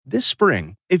This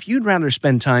spring, if you'd rather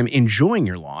spend time enjoying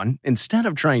your lawn instead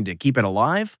of trying to keep it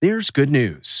alive, there's good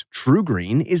news. True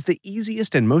Green is the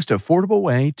easiest and most affordable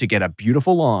way to get a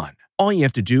beautiful lawn. All you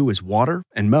have to do is water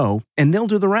and mow, and they'll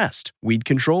do the rest. Weed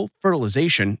control,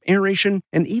 fertilization, aeration,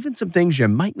 and even some things you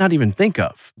might not even think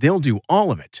of. They'll do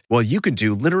all of it, while you can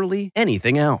do literally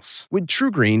anything else. With True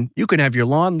Green, you can have your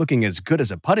lawn looking as good as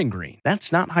a putting green.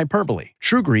 That's not hyperbole.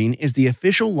 True Green is the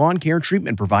official lawn care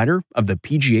treatment provider of the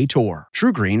PGA Tour.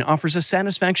 True Green offers a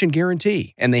satisfaction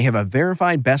guarantee, and they have a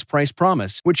verified best price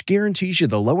promise, which guarantees you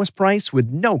the lowest price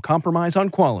with no compromise on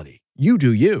quality. You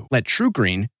do you. Let True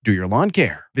Green do your lawn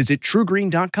care. Visit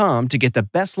truegreen.com to get the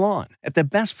best lawn at the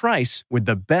best price with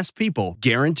the best people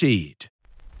guaranteed.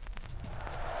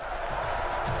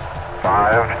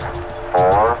 5,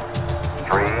 4,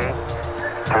 3,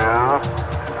 2,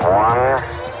 1,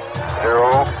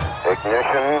 0,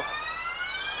 ignition.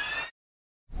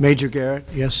 Major Garrett,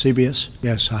 yes, CBS,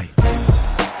 yes, hi.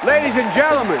 Ladies and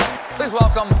gentlemen, please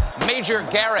welcome Major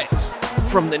Garrett.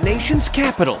 From the nation's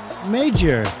capital.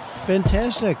 Major,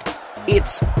 fantastic.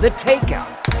 It's The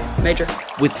Takeout. Major.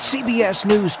 With CBS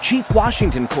News Chief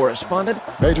Washington Correspondent.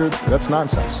 Major, that's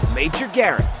nonsense. Major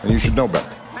Garrett. And you should know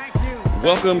better.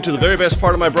 Welcome to the very best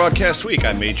part of my broadcast week.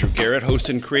 I'm Major Garrett, host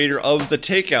and creator of The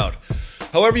Takeout.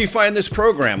 However you find this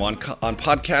program on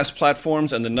podcast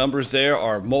platforms, and the numbers there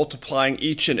are multiplying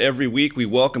each and every week. We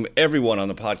welcome everyone on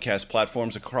the podcast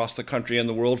platforms across the country and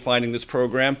the world finding this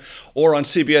program, or on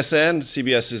CBSN,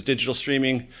 CBS's digital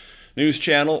streaming news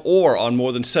channel, or on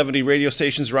more than 70 radio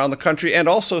stations around the country, and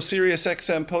also Sirius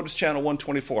XM POTUS Channel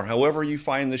 124. However you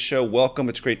find this show, welcome.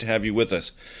 It's great to have you with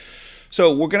us.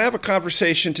 So we're going to have a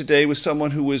conversation today with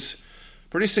someone who was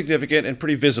pretty significant and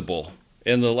pretty visible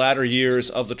in the latter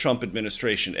years of the Trump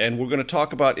administration. And we're going to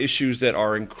talk about issues that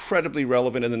are incredibly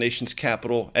relevant in the nation's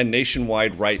capital and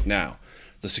nationwide right now.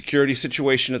 The security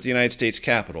situation at the United States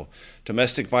Capitol,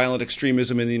 domestic violent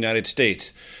extremism in the United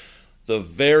States, the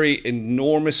very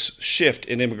enormous shift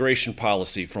in immigration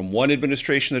policy from one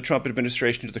administration, the Trump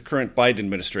administration, to the current Biden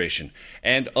administration,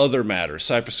 and other matters,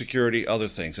 cybersecurity, other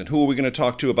things. And who are we going to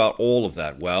talk to about all of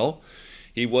that? Well,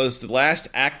 he was the last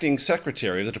acting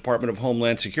secretary of the Department of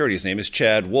Homeland Security. His name is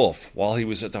Chad Wolf. While he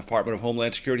was at the Department of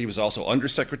Homeland Security, he was also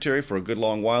undersecretary for a good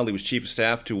long while. He was chief of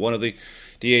staff to one of the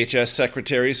DHS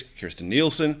secretaries, Kirstjen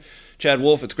Nielsen. Chad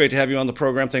Wolf, it's great to have you on the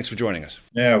program. Thanks for joining us.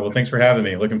 Yeah, well, thanks for having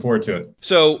me. Looking forward to it.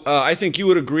 So I think you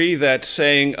would agree that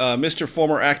saying Mr.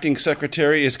 Former Acting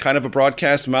Secretary is kind of a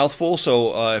broadcast mouthful.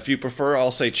 So if you prefer,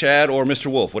 I'll say Chad or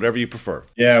Mr. Wolf, whatever you prefer.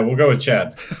 Yeah, we'll go with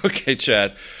Chad. Okay,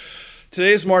 Chad.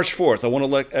 Today is March 4th. I want to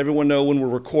let everyone know when we're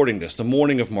recording this, the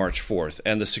morning of March 4th,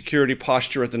 and the security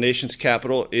posture at the nation's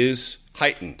capital is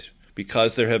heightened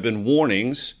because there have been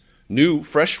warnings, new,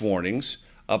 fresh warnings,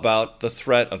 about the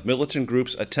threat of militant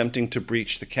groups attempting to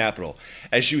breach the Capitol.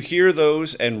 As you hear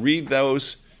those and read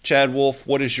those, Chad Wolf,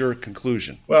 what is your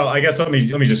conclusion? Well, I guess let me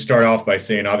just start off by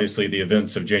saying, obviously, the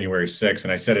events of January 6th,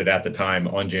 and I said it at the time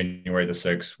on January the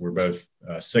 6th, were both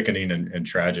sickening and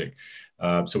tragic.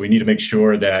 So we need to make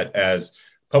sure that as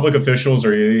public officials,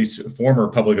 or at least former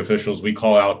public officials, we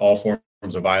call out all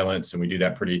forms of violence, and we do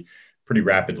that pretty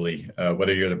rapidly,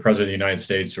 whether you're the president of the United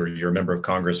States or you're a member of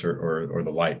Congress or the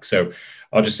like. So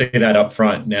I'll just say that up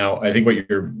front. Now, I think what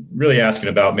you're really asking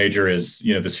about, Major, is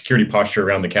the security posture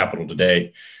around the Capitol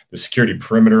today, the security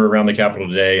perimeter around the Capitol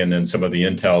today, and then some of the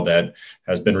intel that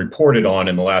has been reported on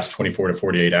in the last 24 to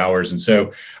 48 hours. And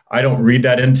so I don't read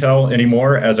that intel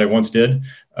anymore as I once did.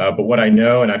 But what I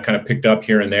know, and I've kind of picked up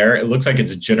here and there, it looks like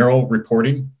it's general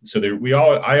reporting. So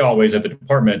I always at the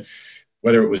department,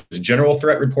 whether it was general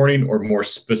threat reporting or more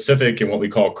specific in what we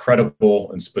call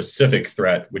credible and specific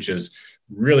threat, which is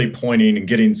really pointing and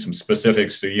getting some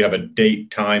specifics so you have a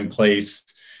date, time, place,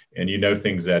 and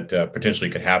things that potentially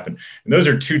could happen. And those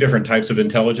are two different types of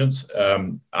intelligence.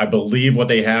 I believe what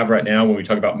they have right now when we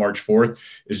talk about March 4th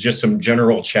is just some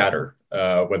general chatter,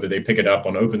 whether they pick it up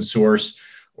on open source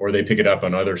or they pick it up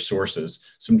on other sources,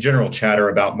 some general chatter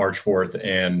about March 4th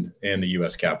and the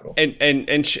U.S. Capitol.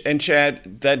 And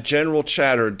Chad, that general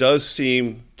chatter does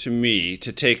seem to me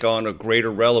to take on a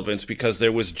greater relevance because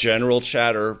there was general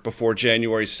chatter before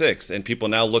January 6th, and people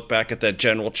now look back at that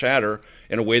general chatter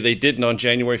in a way they didn't on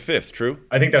January 5th, true?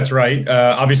 I think that's right.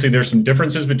 Obviously, there's some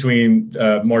differences between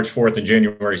March 4th and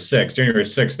January 6th. January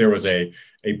 6th, there was a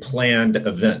planned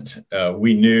event.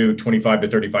 We knew 25 to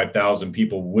 35,000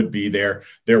 people would be there.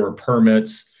 There were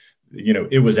permits.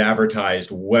 It was advertised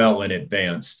well in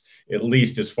advance, at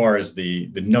least as far as the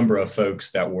number of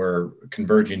folks that were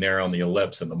converging there on the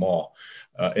ellipse in the mall,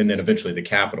 and then eventually the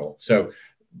Capitol. So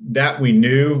that we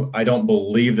knew. I don't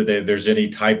believe that there's any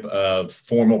type of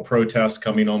formal protest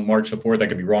coming on March the 4th. I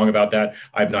could be wrong about that.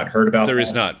 I've not heard about that. There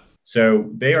is not. So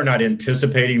they are not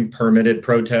anticipating permitted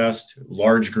protest,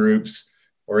 large groups,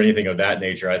 or anything of that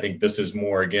nature. I think this is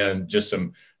more, again, just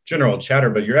some general chatter,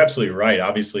 but you're absolutely right.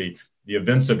 Obviously, the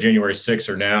events of January 6th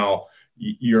are now,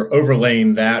 you're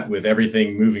overlaying that with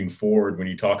everything moving forward when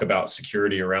you talk about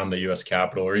security around the U.S.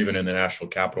 Capitol or even in the National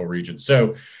Capital Region.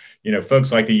 So,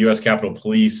 folks like the U.S. Capitol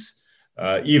Police,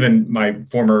 even my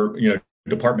former,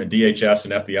 department, DHS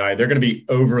and FBI, they're going to be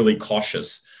overly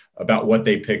cautious about what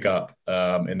they pick up,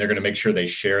 and they're going to make sure they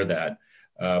share that.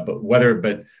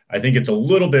 But I think it's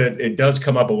it does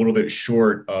come up a little bit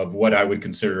short of what I would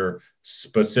consider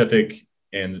specific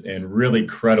and really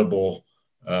credible,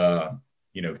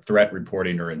 threat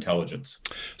reporting or intelligence.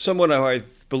 Someone who I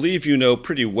believe you know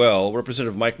pretty well,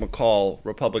 Representative Mike McCall,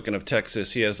 Republican of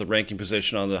Texas, he has the ranking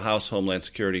position on the House Homeland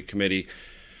Security Committee,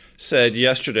 said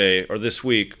yesterday or this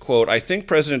week, quote, "I think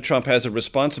President Trump has a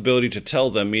responsibility to tell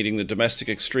them, meaning the domestic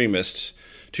extremists,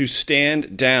 to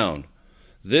stand down.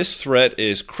 This threat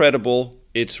is credible.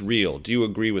 It's real." Do you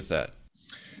agree with that?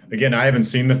 Again, I haven't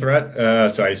seen the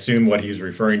threat, so I assume what he's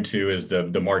referring to is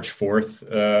the March 4th,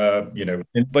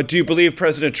 But do you believe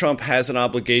President Trump has an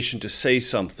obligation to say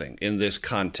something in this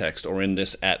context or in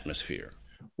this atmosphere?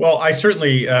 Well, I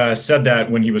certainly said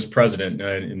that when he was president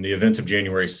in the events of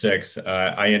January 6th.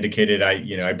 I indicated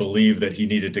I believe that he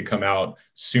needed to come out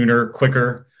sooner,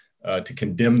 quicker, to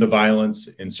condemn the violence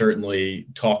and certainly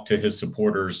talk to his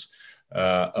supporters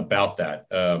about that.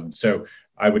 So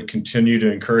I would continue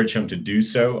to encourage him to do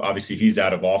so. Obviously, he's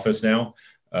out of office now.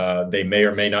 They may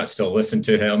or may not still listen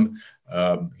to him.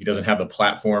 He doesn't have the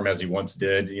platform as he once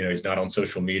did. He's not on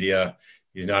social media.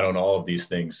 He's not on all of these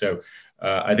things. So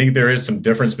I think there is some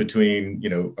difference between,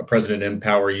 a president in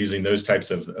power using those types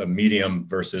of medium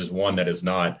versus one that is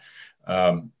not.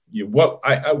 What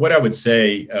I would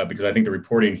say, because I think the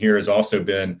reporting here has also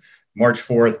been March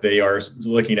 4th, they are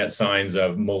looking at signs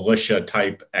of militia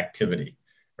type activity,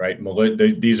 right?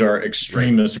 These are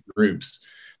extremist groups.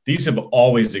 These have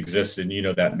always existed, and you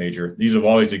know that, Major. These have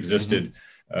always existed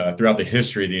throughout the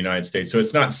history of the United States. So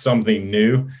it's not something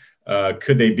new.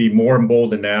 Could they be more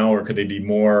emboldened now, or could they be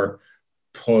more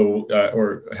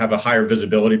or have a higher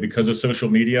visibility because of social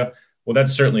media? Well,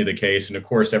 that's certainly the case. And of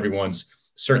course, everyone's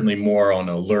certainly more on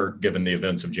alert given the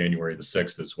events of January the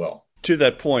 6th as well. To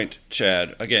that point,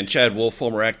 Chad Wolf,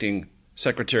 former acting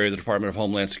Secretary of the Department of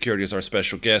Homeland Security, is our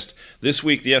special guest. This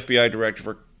week, the FBI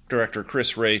Director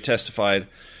Chris Wray testified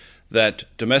that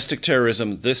domestic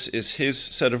terrorism, this is his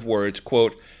set of words,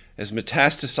 quote, is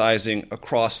metastasizing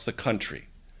across the country.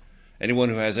 Anyone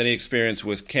who has any experience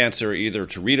with cancer, either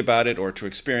to read about it or to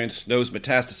experience, knows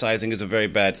metastasizing is a very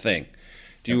bad thing.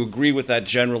 Do you agree with that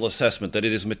general assessment that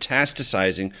it is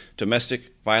metastasizing,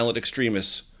 domestic violent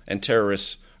extremists and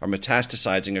terrorists are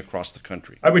metastasizing across the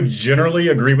country? I would generally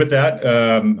agree with that.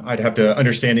 I'd have to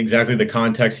understand exactly the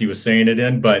context he was saying it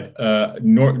in, but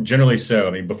generally so.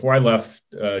 I mean, before I left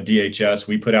DHS,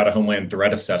 we put out a Homeland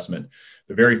Threat Assessment,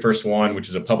 the very first one, which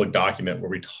is a public document where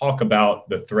we talk about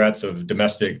the threats of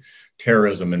domestic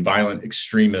terrorism and violent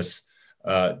extremists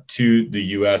to the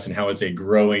U.S. and how it's a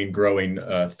growing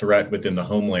threat within the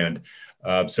homeland.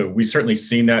 So we've certainly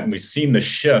seen that, and we've seen the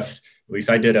shift, at least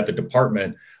I did at the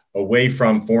department, away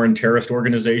from foreign terrorist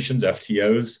organizations,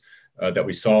 FTOs, that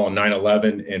we saw on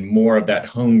 9/11, and more of that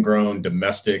homegrown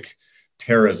domestic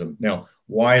terrorism. Now,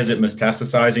 why is it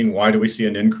metastasizing? Why do we see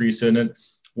an increase in it?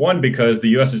 One, because the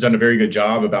U.S. has done a very good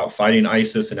job about fighting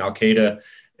ISIS and Al-Qaeda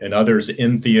and others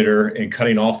in theater and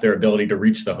cutting off their ability to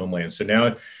reach the homeland. So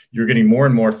now you're getting more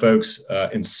and more folks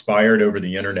inspired over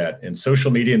the internet, and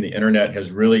social media and the internet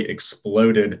has really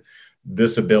exploded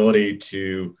this ability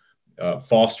to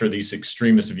foster these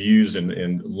extremist views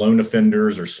in lone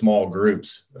offenders or small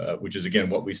groups, which is, again,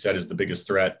 what we said is the biggest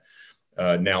threat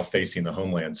now facing the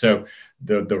homeland. So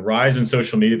the rise in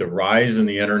social media, the rise in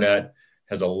the internet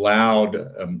has allowed,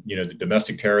 the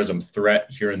domestic terrorism threat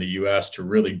here in the U.S. to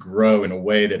really grow in a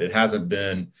way that it hasn't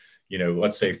been,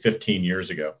 let's say 15 years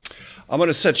ago. I'm going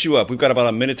to set you up. We've got about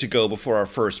a minute to go before our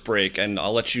first break, and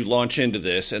I'll let you launch into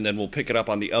this, and then we'll pick it up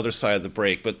on the other side of the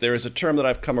break. But there is a term that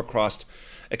I've come across,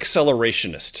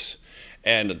 accelerationists.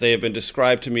 And they have been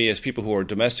described to me as people who are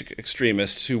domestic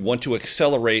extremists who want to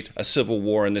accelerate a civil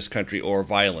war in this country or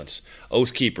violence.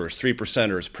 Oath Keepers,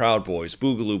 3%ers, Proud Boys,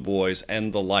 Boogaloo Boys,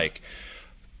 and the like.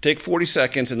 Take 40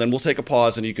 seconds, and then we'll take a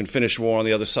pause, and you can finish more on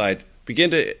the other side. Begin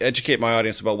to educate my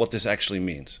audience about what this actually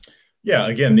means. Yeah,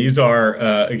 again, these are,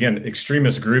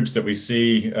 extremist groups that we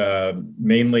see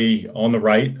mainly on the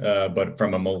right, but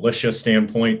from a militia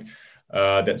standpoint,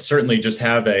 that certainly just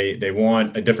they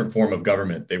want a different form of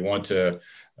government. They want to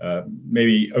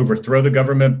maybe overthrow the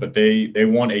government, but they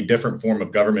want a different form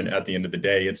of government at the end of the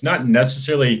day. It's not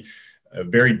necessarily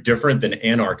very different than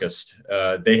anarchists.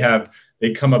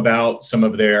 They come about some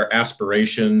of their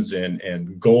aspirations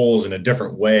and goals in a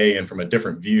different way and from a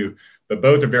different view, but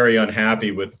both are very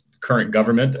unhappy with current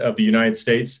government of the United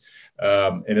States.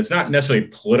 And it's not necessarily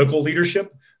political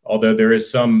leadership, although there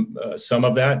is some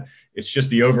of that. It's just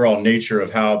the overall nature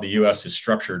of how the U.S. is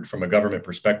structured from a government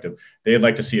perspective. They'd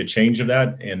like to see a change of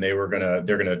that, and they're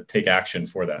gonna take action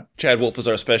for that. Chad Wolf is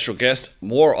our special guest.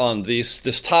 More on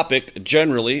this topic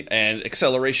generally and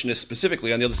accelerationist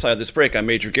specifically on the other side of this break. I'm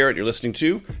Major Garrett. You're listening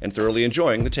to and thoroughly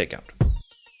enjoying The Takeout.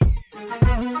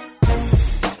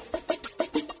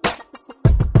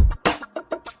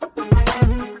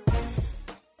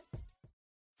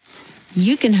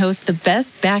 You can host the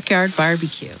best backyard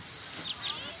barbecue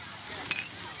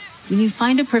when you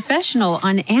find a professional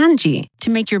on Angie to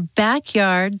make your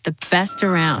backyard the best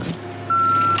around.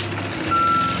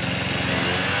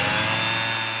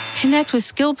 Connect with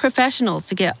skilled professionals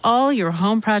to get all your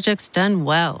home projects done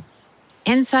well.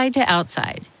 Inside to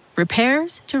outside,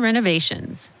 repairs to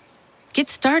renovations. Get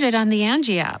started on the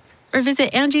Angie app or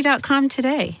visit Angie.com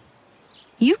today.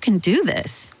 You can do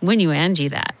this when you Angie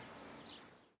that.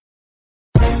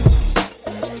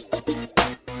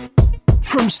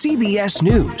 From CBS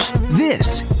News,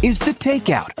 this is The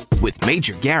Takeout with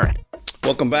Major Garrett.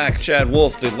 Welcome back. Chad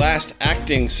Wolf, the last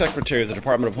acting secretary of the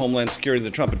Department of Homeland Security of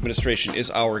the Trump administration,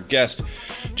 is our guest.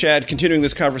 Chad, continuing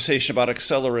this conversation about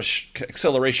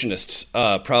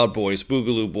accelerationists, Proud Boys,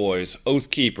 Boogaloo Boys, Oath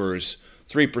Keepers,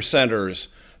 3%ers,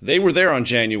 they were there on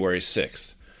January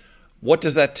 6th. What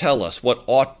does that tell us? What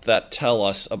ought that tell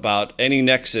us about any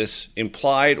nexus,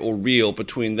 implied or real,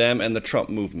 between them and the Trump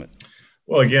movement?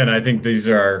 Well, again, I think these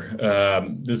are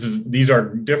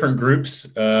different groups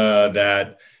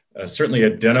that certainly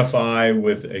identify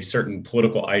with a certain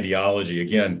political ideology.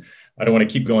 Again, I don't want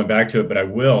to keep going back to it, but I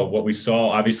will. What we saw,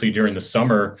 obviously, during the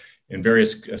summer in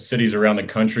various cities around the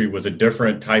country was a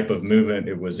different type of movement.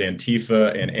 It was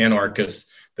Antifa and anarchists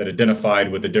that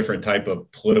identified with a different type of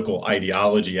political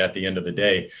ideology at the end of the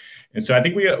day. And so I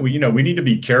think we need to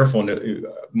be careful.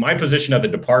 My position at the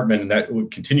department, and that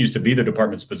continues to be the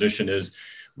department's position, is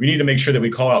we need to make sure that we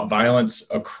call out violence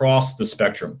across the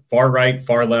spectrum, far right,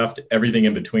 far left, everything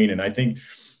in between. And I think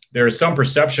there is some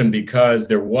perception, because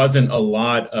there wasn't a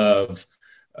lot of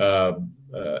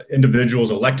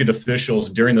individuals, elected officials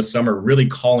during the summer really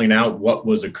calling out what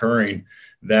was occurring,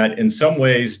 that in some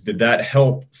ways, did that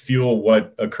help fuel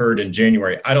what occurred in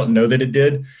January? I don't know that it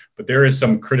did, but there is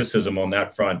some criticism on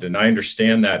that front. And I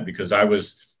understand that, because I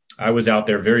was out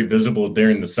there very visible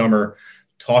during the summer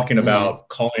talking about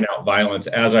calling out violence,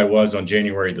 as I was on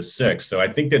January the 6th. So I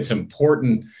think that's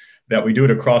important that we do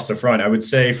it across the front. I would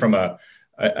say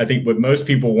I think what most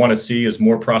people want to see is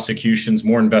more prosecutions,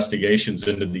 more investigations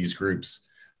into these groups.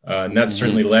 And that's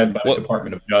certainly led by the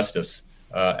Department of Justice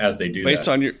as they do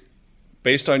that.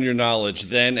 Based on your knowledge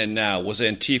then and now, was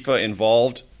Antifa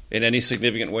involved in any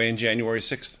significant way in January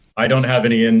 6th? I don't have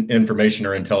any information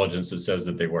or intelligence that says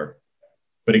that they were.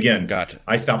 But again,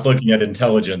 I stopped looking at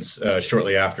intelligence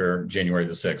shortly after January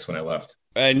the 6th when I left.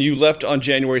 And you left on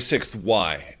January 6th.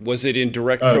 Why? Was it in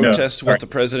direct protest to what the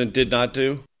president did not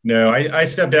do? No, I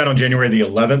stepped down on January the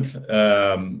 11th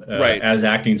as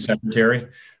acting secretary.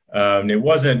 It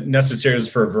wasn't necessarily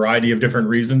for a variety of different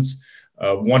reasons,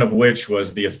 one of which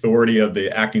was the authority of the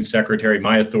acting secretary,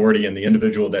 my authority, and the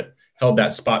individual that held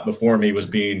that spot before me was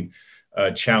being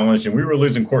challenged, and we were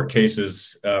losing court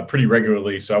cases pretty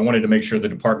regularly. So I wanted to make sure the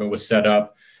department was set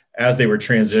up as they were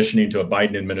transitioning to a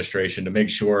Biden administration to make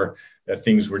sure that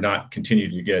things were not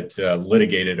continuing to get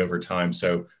litigated over time.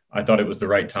 So I thought it was the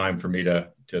right time for me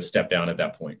to step down at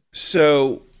that point.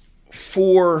 So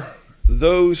for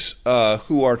those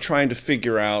who are trying to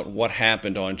figure out what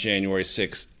happened on January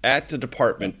 6th at the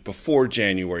department before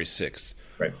January 6th,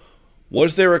 right.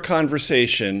 Was there a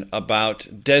conversation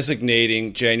about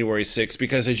designating January 6th,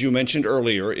 because as you mentioned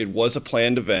earlier, it was a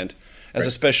planned event, as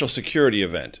a special security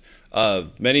event?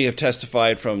 Many have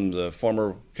testified, from the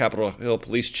former Capitol Hill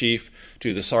police chief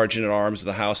to the sergeant at arms of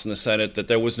the House and the Senate, that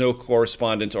there was no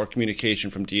correspondence or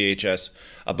communication from DHS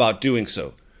about doing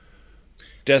so,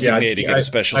 designating it a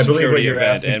special security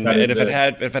event. And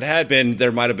if it had been,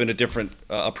 there might have been a different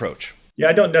approach. Yeah,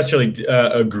 I don't necessarily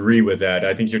agree with that.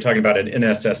 I think you're talking about an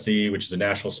NSSE, which is a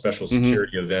National Special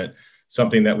Security event,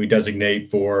 something that we designate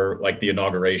for like the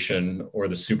inauguration or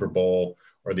the Super Bowl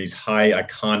or these high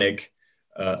iconic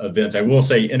events. I will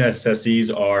say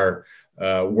NSSEs are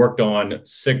worked on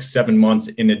 6-7 months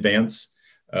in advance.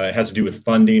 It has to do with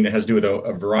funding. It has to do with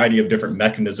a variety of different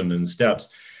mechanisms and steps.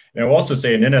 And I will also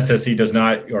say an NSSE does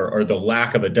not, or the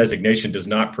lack of a designation does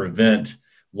not prevent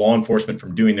law enforcement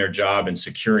from doing their job and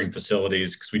securing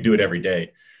facilities, because we do it every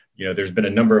day. There's been a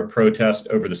number of protests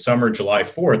over the summer. July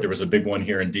 4th, there was a big one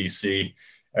here in DC,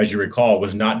 as you recall,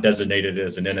 was not designated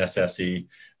as an NSSE,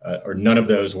 or none of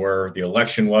those were. The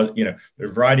election was, there's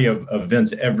a variety of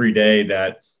events every day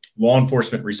that law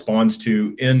enforcement responds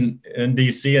to in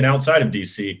DC and outside of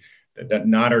DC that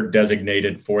not are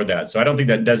designated for that. So I don't think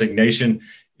that designation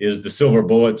is the silver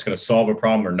bullet. It's going to solve a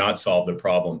problem or not solve the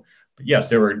problem. But yes,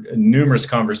 there were numerous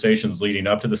conversations leading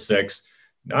up to the 6th,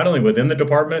 not only within the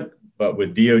department, but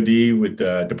with DOD, with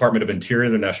the Department of Interior,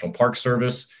 the National Park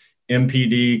Service,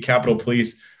 MPD, Capitol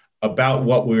Police, about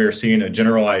what we were seeing, a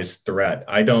generalized threat.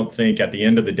 I don't think at the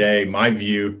end of the day, my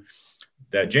view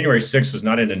that January 6th was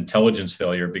not an intelligence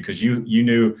failure, because you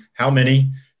knew how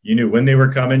many, you knew when they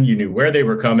were coming, you knew where they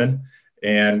were coming.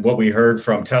 And what we heard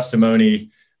from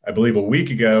testimony, I believe a week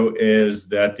ago, is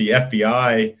that the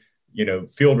FBI,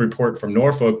 field report from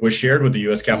Norfolk was shared with the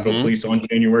U.S. Capitol Police on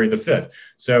January the 5th.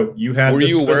 So you had. Were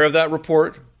you aware of that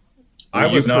report? I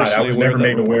was not. I was never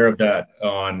made aware of that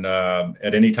on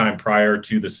at any time prior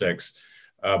to the 6th.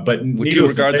 But would you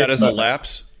regard that as a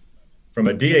lapse? From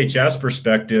a DHS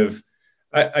perspective,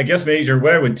 I guess, Major,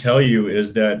 what I would tell you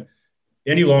is that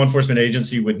any law enforcement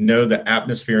agency would know the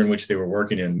atmosphere in which they were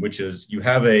working in, which is you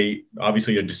have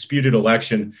obviously a disputed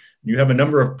election. You have a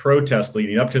number of protests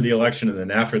leading up to the election and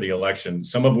then after the election,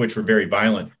 some of which were very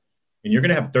violent. And you're going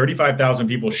to have 35,000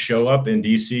 people show up in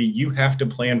DC. You have to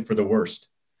plan for the worst.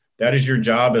 That is your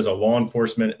job as a law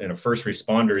enforcement and a first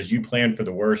responder, is you plan for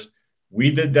the worst. We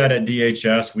did that at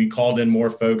DHS. We called in more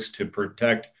folks to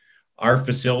protect our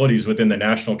facilities within the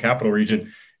National Capital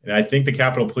Region. And I think the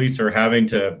Capitol Police are having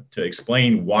to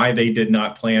explain why they did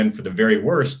not plan for the very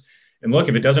worst. And look,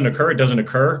 if it doesn't occur, it doesn't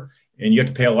occur. And you have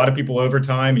to pay a lot of people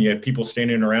overtime and you have people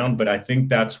standing around. But I think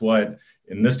that's what,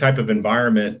 in this type of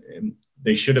environment,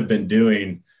 they should have been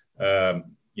doing,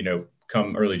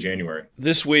 come early January.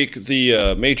 This week,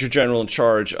 the Major General in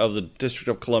charge of the District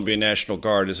of Columbia National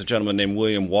Guard is a gentleman named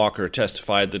William Walker,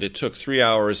 testified that it took 3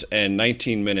 hours and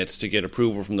 19 minutes to get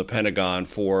approval from the Pentagon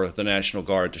for the National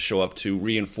Guard to show up to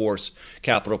reinforce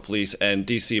Capitol Police and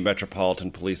D.C. Metropolitan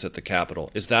Police at the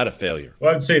Capitol. Is that a failure?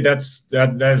 Well, I'd say that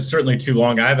is certainly too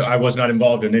long. I was not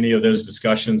involved in any of those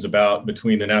discussions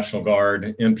between the National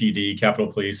Guard, MPD,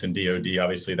 Capitol Police, and DOD.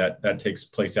 Obviously, that takes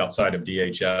place outside of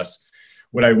DHS.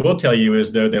 What I will tell you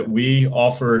is, though, that we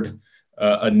offered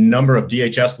a number of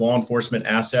DHS law enforcement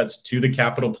assets to the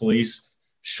Capitol Police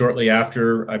shortly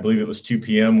after, I believe it was 2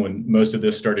 p.m. when most of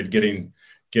this started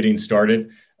getting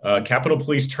started. Capitol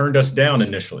Police turned us down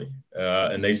initially,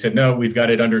 and they said, no, we've got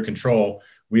it under control.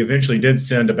 We eventually did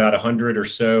send about 100 or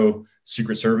so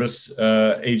Secret Service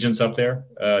agents up there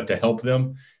to help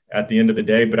them at the end of the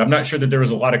day. But I'm not sure that there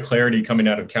was a lot of clarity coming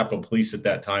out of Capitol Police at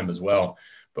that time as well.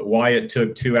 But why it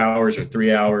took 2 hours or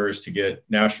 3 hours to get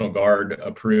National Guard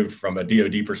approved from a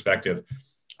DOD perspective,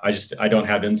 I don't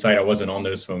have insight. I wasn't on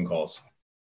those phone calls.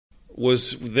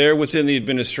 Was there within the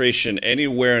administration any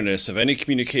awareness of any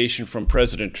communication from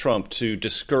President Trump to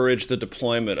discourage the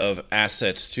deployment of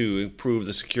assets to improve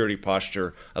the security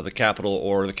posture of the Capitol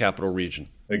or the Capitol region?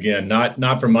 Again,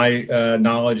 not from my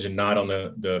knowledge, and not on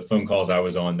the phone calls I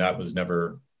was on. That was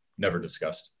never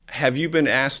discussed. Have you been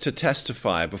asked to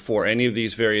testify before any of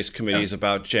these various committees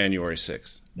about January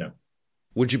 6th? No.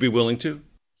 Would you be willing to?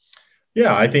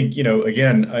 Yeah, I think,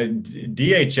 again,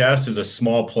 DHS is a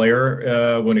small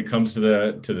player when it comes to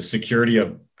the security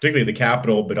of particularly the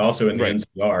Capitol, but also in the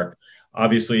NCR.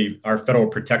 Obviously, our Federal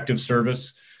Protective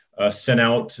Service sent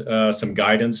out some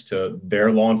guidance to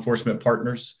their law enforcement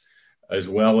partners, as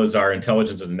well as our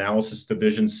Intelligence and Analysis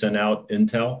Division sent out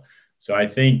intel. So I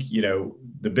think,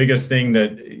 the biggest thing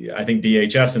that I think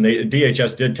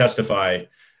DHS did testify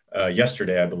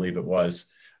yesterday, I believe it was,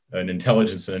 an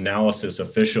intelligence and analysis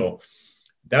official.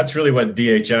 That's really what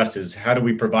DHS is. How do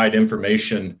we provide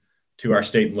information to our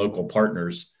state and local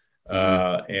partners?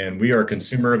 And we are a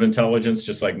consumer of intelligence,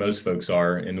 just like most folks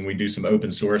are. And then we do some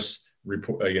open source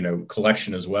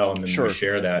collection as well. And then we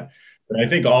share that. But I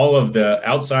think all of the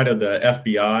outside of the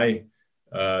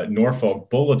FBI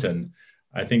Norfolk bulletin,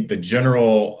 I think the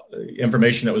general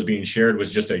information that was being shared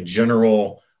was just a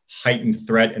general heightened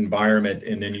threat environment.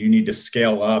 And then you need to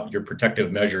scale up your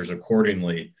protective measures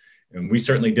accordingly. And we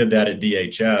certainly did that at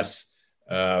DHS.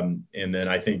 And then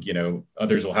I think,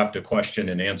 others will have to question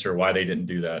and answer why they didn't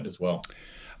do that as well.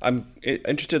 I'm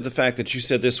interested in the fact that you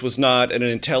said this was not an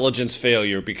intelligence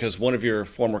failure, because one of your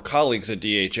former colleagues at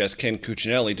DHS, Ken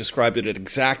Cuccinelli, described it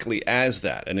exactly as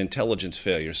that, an intelligence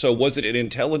failure. So was it an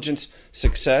intelligence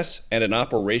success and an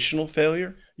operational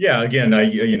failure? Yeah, again,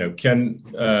 Ken,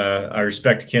 I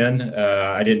respect Ken.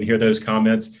 I didn't hear those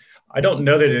comments. I don't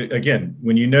know that, again,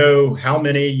 when you know how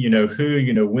many, you know who,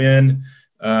 you know when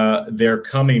they're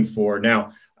coming for.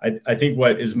 Now, I think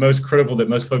what is most critical that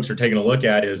most folks are taking a look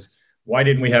at is, why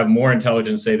didn't we have more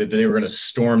intelligence say that they were going to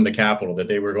storm the Capitol, that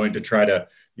they were going to try to,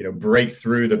 break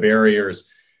through the barriers?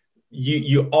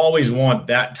 You always want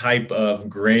that type of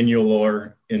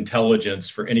granular intelligence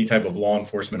for any type of law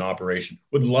enforcement operation.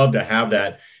 Would love to have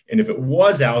that. And if it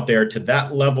was out there to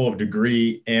that level of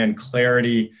degree and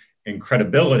clarity and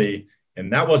credibility,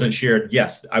 and that wasn't shared,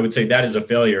 yes, I would say that is a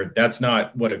failure. That's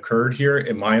not what occurred here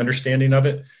in my understanding of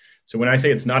it. So when I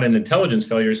say it's not an intelligence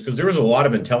failure, it's because there was a lot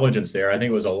of intelligence there. I think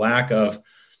it was a lack of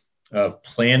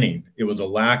planning. It was a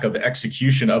lack of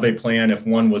execution of a plan, if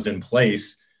one was in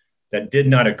place, that did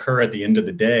not occur at the end of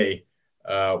the day,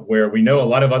 where we know a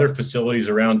lot of other facilities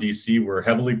around DC were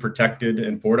heavily protected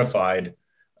and fortified,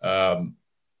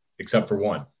 except for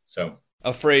one. So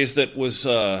a phrase that was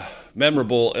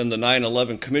memorable in the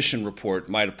 9/11 Commission report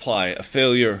might apply: a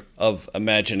failure of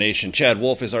imagination. Chad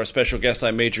Wolf is our special guest.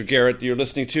 I'm Major Garrett. You're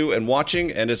listening to and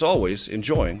watching, and as always,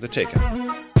 enjoying The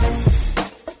Takeout.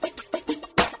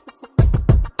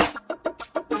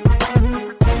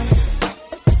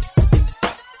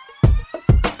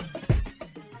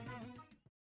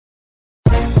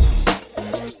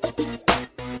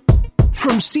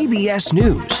 From CBS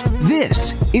News,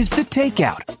 this is The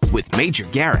Takeout with Major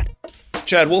Garrett.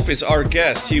 Chad Wolf is our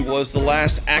guest. He was the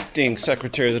last acting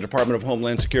Secretary of the Department of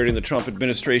Homeland Security in the Trump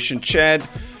administration. Chad,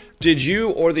 did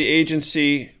you or the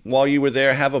agency, while you were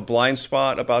there, have a blind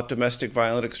spot about domestic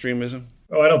violent extremism?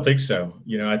 Oh, I don't think so.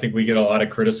 I think we get a lot of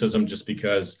criticism just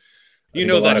because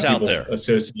that's out there.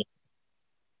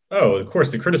 Oh, of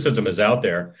course, the criticism is out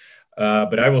there.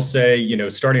 But I will say,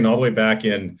 starting all the way back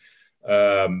in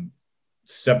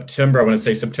September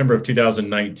of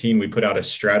 2019, we put out a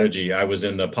strategy. I was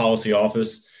in the policy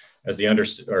office as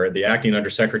the acting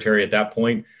undersecretary at that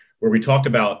point, where we talked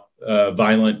about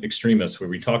violent extremists, where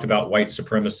we talked about white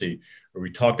supremacy, where we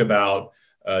talked about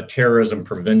terrorism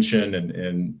prevention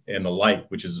and the like,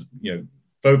 which is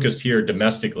focused here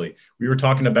domestically. We were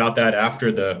talking about that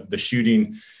after the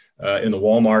shooting in the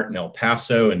Walmart in El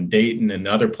Paso and Dayton and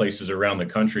other places around the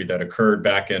country that occurred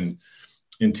back in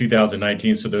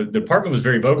 2019. So the department was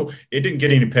very vocal. It didn't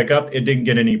get any pickup. It didn't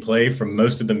get any play from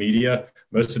most of the media.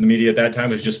 Most of the media at that time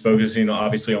was just focusing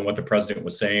obviously on what the president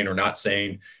was saying or not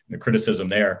saying, and the criticism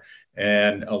there.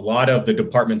 And a lot of the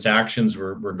department's actions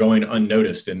were going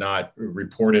unnoticed and not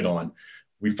reported on.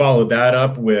 We followed that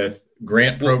up with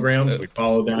grant programs. We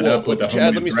followed that up with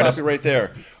Chad, let me stop you right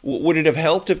there. Would it have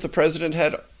helped if the president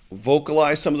had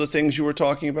vocalized some of the things you were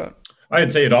talking about?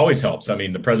 I'd say it always helps. I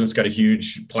mean, the president's got a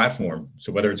huge platform.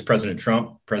 So whether it's President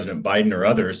Trump, President Biden, or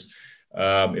others,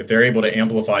 if they're able to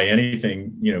amplify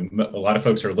anything, a lot of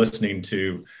folks are listening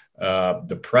to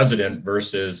the president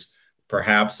versus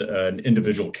perhaps an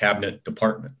individual cabinet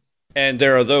department. And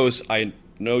there are those, I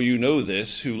know you know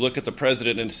this, who look at the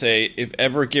president and say, if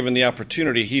ever given the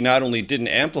opportunity, he not only didn't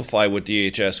amplify what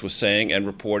DHS was saying and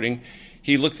reporting,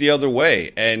 he looked the other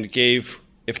way and gave,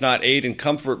 if not aid and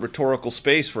comfort, rhetorical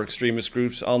space for extremist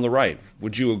groups on the right.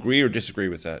 Would you agree or disagree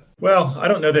with that? Well, I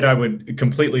don't know that I would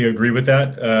completely agree with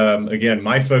that. Again,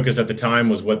 my focus at the time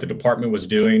was what the department was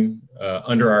doing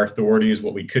under our authorities,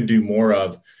 what we could do more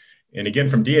of. And again,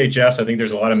 from DHS, I think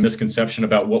there's a lot of misconception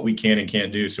about what we can and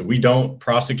can't do. So we don't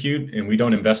prosecute and we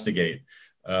don't investigate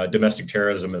domestic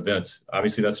terrorism events.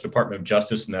 Obviously, that's the Department of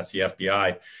Justice and that's the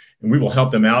FBI. And we will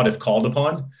help them out if called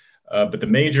upon. But the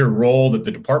major role that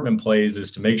the department plays is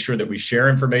to make sure that we share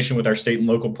information with our state and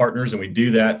local partners. And we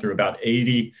do that through about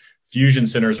 80 fusion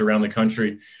centers around the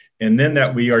country. And then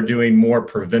that we are doing more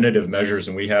preventative measures.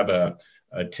 And we have a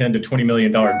 $10 to $20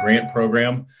 million grant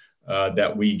program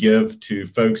that we give to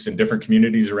folks in different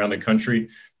communities around the country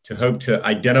to hope to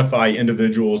identify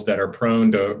individuals that are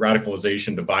prone to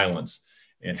radicalization, to violence.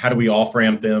 And how do we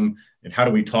off-ramp them? And how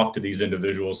do we talk to these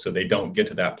individuals so they don't get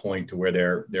to that point to where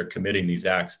they're committing these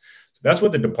acts? So that's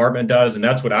what the department does. And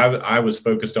that's what I was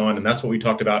focused on. And that's what we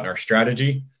talked about in our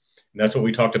strategy. And that's what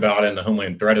we talked about in the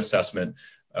Homeland Threat Assessment,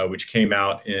 which came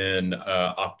out in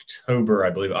October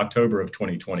of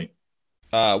 2020.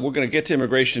 We're going to get to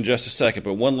immigration in just a second,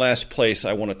 but one last place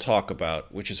I want to talk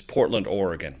about, which is Portland,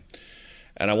 Oregon.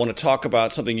 And I want to talk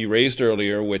about something you raised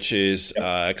earlier, which is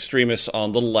extremists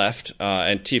on the left.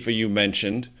 And Tifa, you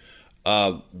mentioned.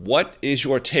 What is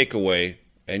your takeaway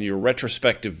and your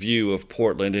retrospective view of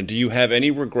Portland, and do you have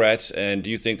any regrets, and do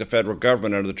you think the federal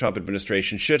government under the Trump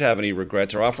administration should have any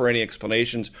regrets or offer any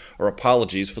explanations or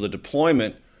apologies for the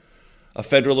deployment of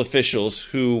federal officials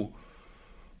who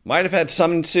might have had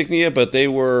some insignia, but they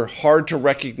were hard to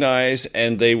recognize,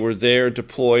 and they were there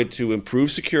deployed to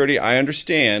improve security, I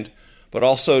understand, but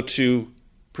also to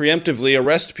preemptively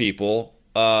arrest people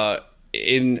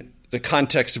in the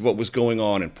context of what was going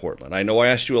on in Portland? I know I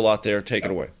asked you a lot there. Take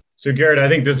it away. So, Garrett, I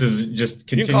think this is just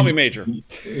You can call me Major.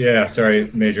 Yeah, sorry,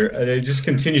 Major. It just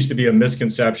continues to be a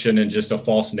misconception and just a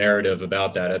false narrative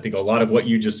about that. I think a lot of what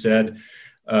you just said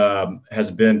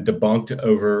has been debunked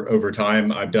over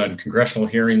time. I've done congressional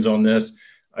hearings on this.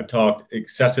 I've talked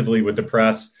excessively with the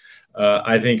press.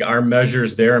 I think our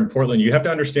measures there in Portland, you have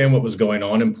to understand what was going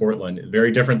on in Portland.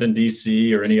 Very different than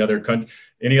DC or any other country,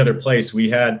 any other place. We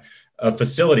had a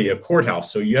facility, a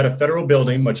courthouse. So you had a federal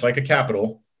building, much like a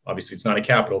Capitol. Obviously, it's not a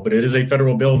Capitol, but it is a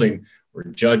federal building where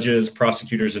judges,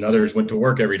 prosecutors, and others went to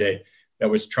work every day. That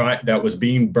was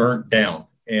being burnt down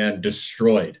and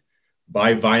destroyed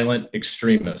by violent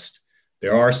extremists.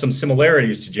 There are some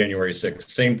similarities to January 6th.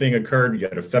 Same thing occurred. You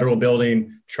had a federal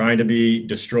building trying to be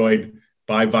destroyed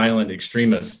by violent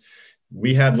extremists.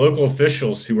 We had local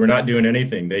officials who were not doing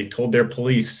anything. They told their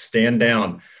police, stand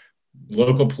down.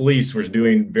 Local police was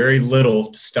doing very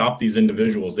little to stop these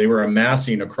individuals. They were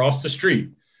amassing across the street,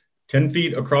 10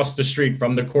 feet across the street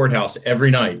from the courthouse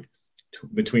every night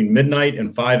between midnight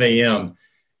and 5 a.m.,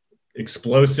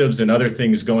 explosives and other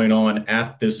things going on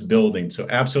at this building. So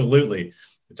absolutely,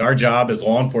 it's our job as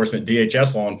law enforcement,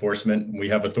 DHS law enforcement, we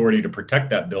have authority to protect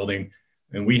that building,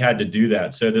 and we had to do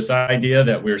that. So this idea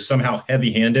that we're somehow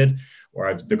heavy-handed,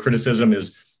 or the criticism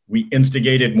is we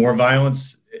instigated more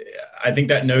violence, I think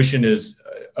that notion is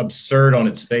absurd on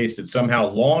its face, that somehow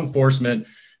law enforcement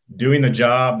doing the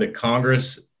job that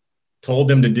Congress told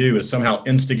them to do is somehow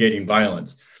instigating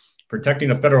violence.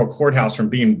 Protecting a federal courthouse from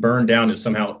being burned down is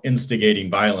somehow instigating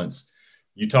violence.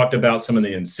 You talked about some of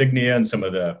the insignia and some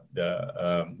of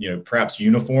the perhaps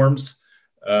uniforms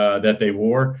that they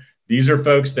wore. These are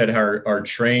folks that are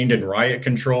trained in riot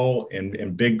control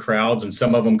in big crowds, and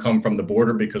some of them come from the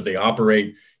border because they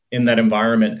operate in that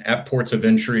environment at ports of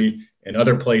entry and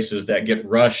other places that get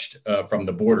rushed from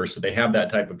the border. So they have that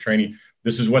type of training.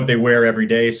 This is what they wear every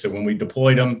day. So when we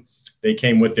deployed them, they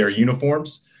came with their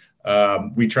uniforms.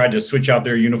 We tried to switch out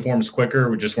their uniforms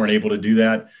quicker. We just weren't able to do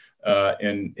that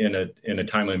in a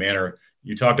timely manner.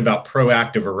 You talked about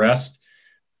proactive arrest.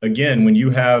 Again, when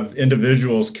you have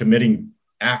individuals committing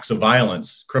acts of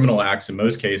violence, criminal acts in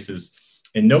most cases,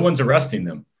 and no one's arresting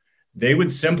them, they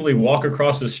would simply walk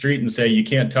across the street and say, you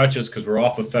can't touch us because we're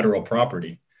off of federal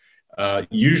property.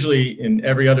 Usually in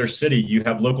every other city, you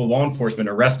have local law enforcement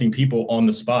arresting people on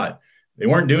the spot. They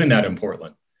weren't doing that in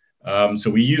Portland. So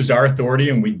we used our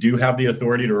authority, and we do have the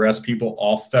authority to arrest people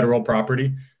off federal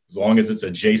property as long as it's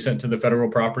adjacent to the federal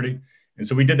property. And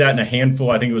so we did that in a handful.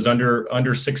 I think it was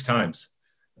under 6 times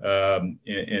and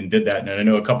did that. And I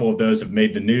know a couple of those have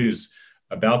made the news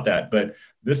about that. But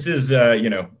this is,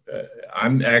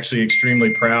 I'm actually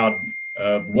extremely proud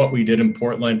of what we did in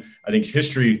Portland. I think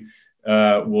history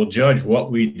will judge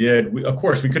what we did. Of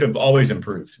course, we could have always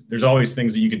improved. There's always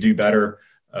things that you could do better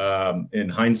in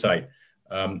hindsight.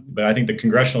 But I think the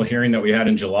congressional hearing that we had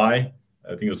in July, I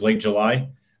think it was late July,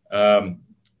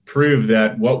 proved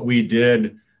that what we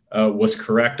did was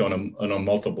correct on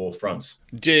multiple fronts.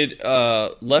 Did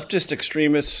leftist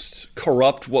extremists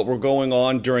corrupt what were going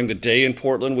on during the day in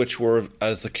Portland, which were,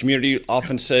 as the community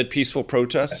often said, peaceful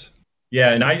protests?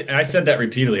 Yeah, and I said that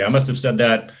repeatedly. I must have said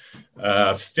that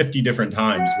 50 different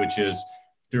times, which is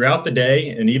throughout the day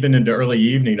and even into early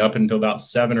evening up until about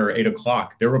 7 or 8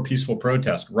 o'clock, there were peaceful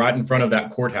protests right in front of that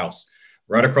courthouse,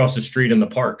 right across the street in the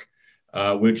park,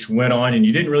 which went on. And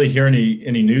you didn't really hear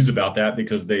any news about that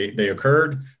because they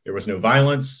occurred. There was no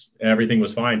violence. Everything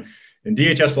was fine. And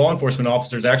DHS law enforcement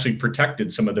officers actually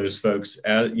protected some of those folks,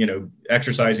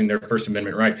 exercising their First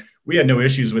Amendment right. We had no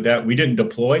issues with that. We didn't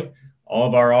deploy. All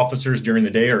of our officers during the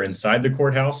day are inside the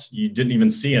courthouse. You didn't even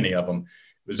see any of them.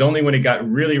 It was only when it got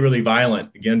really, really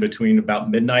violent, again, between about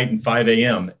midnight and 5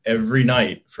 a.m. every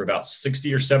night for about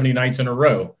 60 or 70 nights in a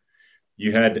row,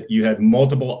 you had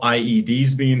multiple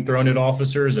IEDs being thrown at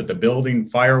officers at the building,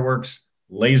 fireworks,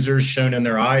 lasers shown in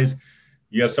their eyes.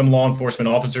 You have some law enforcement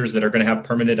officers that are going to have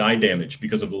permanent eye damage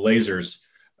because of the lasers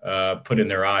put in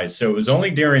their eyes. So it was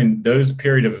only during those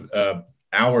period of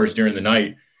hours during the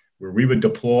night where we would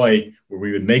deploy, where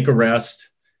we would make arrests,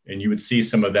 and you would see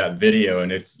some of that video.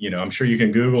 And if, I'm sure you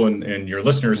can Google and your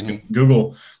listeners can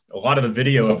Google a lot of the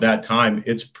video of that time.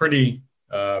 It's pretty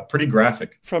pretty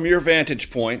graphic. From your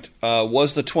vantage point,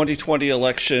 was the 2020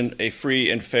 election a free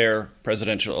and fair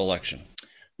presidential election?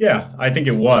 Yeah, I think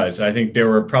it was. I think there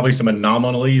were probably some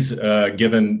anomalies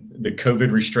given the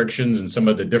COVID restrictions and some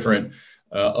of the different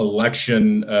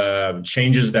election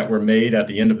changes that were made at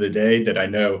the end of the day that I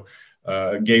know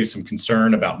gave some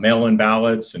concern about mail-in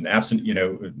ballots and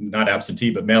not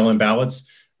absentee, but mail-in ballots.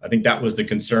 I think that was the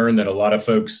concern that a lot of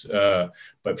folks,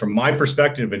 but from my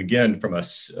perspective, and again, from our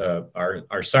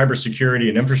cybersecurity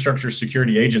and infrastructure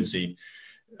security agency,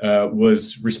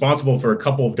 was responsible for a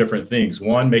couple of different things.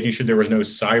 One, making sure there was no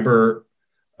cyber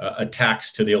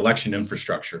attacks to the election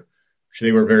infrastructure, which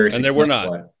they were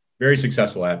very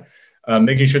successful at.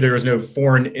 Making sure there was no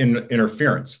foreign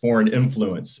interference, foreign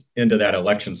influence into that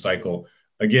election cycle.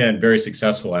 Again, very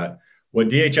successful at. What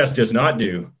DHS does not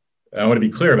do, I want to be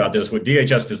clear about this, what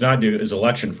DHS does not do is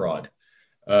election fraud,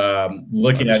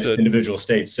 looking Understood. at individual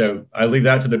states. So I leave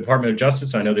that to the Department of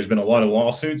Justice. I know there's been a lot of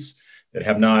lawsuits that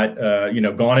have not,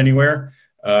 gone anywhere.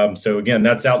 So again,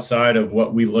 that's outside of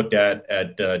what we looked at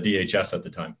DHS at the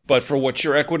time. But for what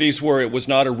your equities were, it was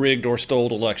not a rigged or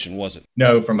stolen election, was it?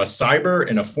 No, from a cyber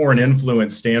and a foreign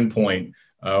influence standpoint,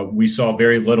 we saw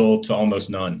very little to almost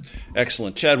none.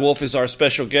 Excellent. Chad Wolf is our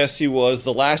special guest. He was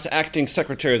the last acting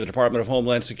secretary of the Department of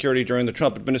Homeland Security during the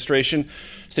Trump administration.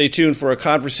 Stay tuned for a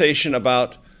conversation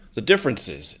about the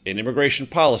differences in immigration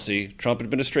policy, Trump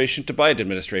administration to Biden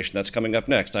administration. That's coming up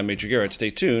next. I'm Major Garrett.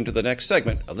 Stay tuned to the next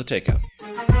segment of The Takeout.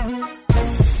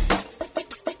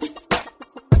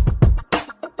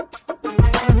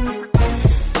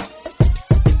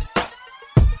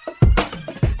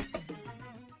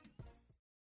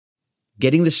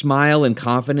 Getting the smile and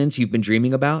confidence you've been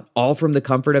dreaming about, all from the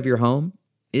comfort of your home,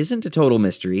 isn't a total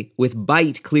mystery with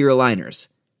Byte clear aligners.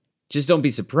 Just don't be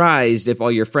surprised if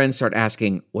all your friends start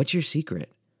asking, "What's your secret?"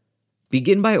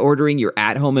 Begin by ordering your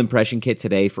at-home impression kit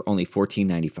today for only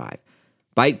 $14.95.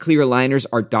 Byte clear aligners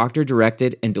are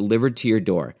doctor-directed and delivered to your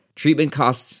door. Treatment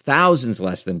costs thousands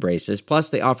less than braces, plus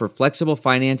they offer flexible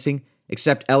financing,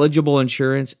 accept eligible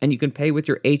insurance, and you can pay with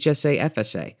your HSA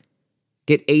FSA.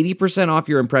 Get 80% off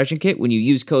your impression kit when you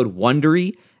use code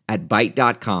WONDERY at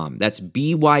Byte.com. That's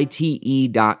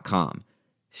BYTE.com.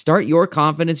 Start your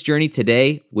confidence journey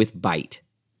today with Byte.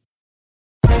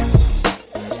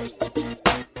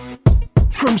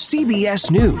 From CBS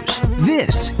News,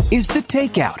 this is The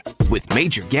Takeout with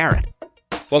Major Garrett.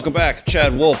 Welcome back.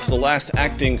 Chad Wolf, the last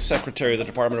acting secretary of the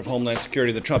Department of Homeland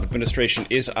Security of the Trump administration,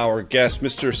 is our guest.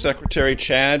 Mr. Secretary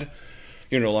Chad,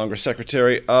 you're no longer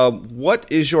secretary. What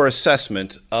is your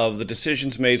assessment of the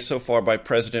decisions made so far by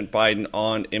President Biden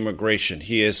on immigration?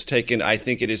 He has taken, I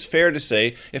think it is fair to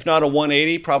say, if not a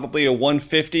 180, probably a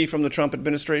 150 from the Trump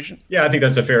administration? Yeah, I think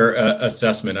that's a fair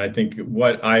assessment. I think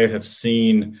what I have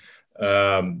seen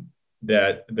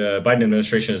that the Biden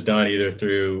administration has done, either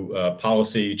through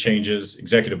policy changes,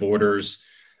 executive orders,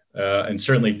 and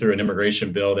certainly through an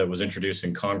immigration bill that was introduced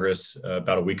in Congress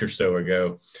about a week or so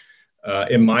ago,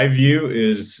 in my view,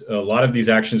 is a lot of these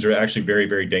actions are actually very,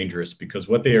 very dangerous, because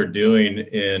what they are doing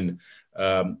in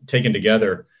taken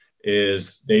together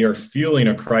is they are fueling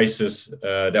a crisis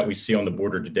that we see on the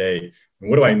border today. And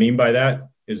what do I mean by that?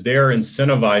 Is they are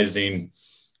incentivizing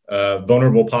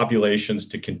vulnerable populations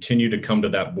to continue to come to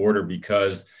that border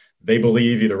because they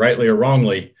believe, either rightly or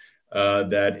wrongly,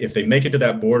 that if they make it to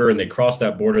that border and they cross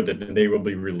that border, that then they will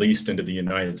be released into the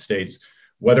United States,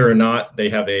 whether or not they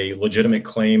have a legitimate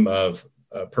claim of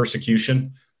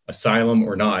persecution, asylum,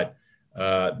 or not.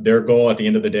 Their goal at the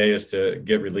end of the day is to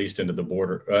get released into the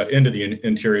border, into the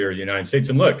interior of the United States.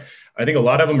 And look, I think a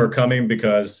lot of them are coming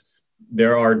because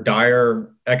there are dire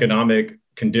economic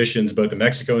conditions, both in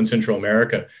Mexico and Central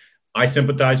America. I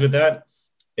sympathize with that.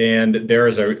 And there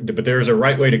is a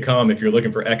right way to come if you're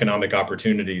looking for economic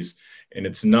opportunities. And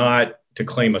it's not to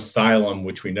claim asylum,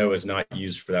 which we know is not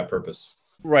used for that purpose.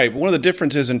 Right. One of the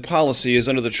differences in policy is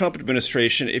under the Trump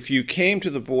administration, if you came to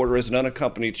the border as an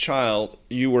unaccompanied child,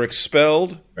 you were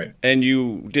expelled, right, and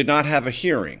you did not have a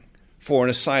hearing for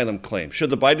an asylum claim. Should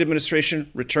the Biden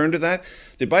administration return to that?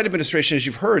 The Biden administration, as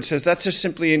you've heard, says that's just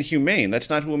simply inhumane.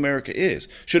 That's not who America is.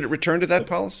 Should it return to that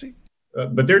policy?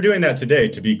 But they're doing that today,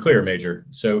 to be clear, Major.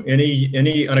 So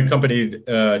any unaccompanied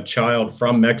child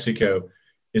from Mexico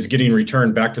is getting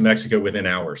returned back to Mexico within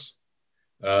hours.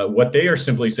 What they are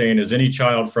simply saying is any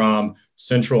child from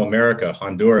Central America,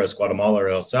 Honduras, Guatemala, or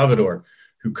El Salvador,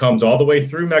 who comes all the way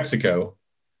through Mexico,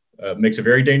 makes a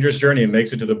very dangerous journey and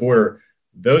makes it to the border,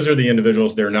 those are the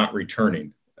individuals they're not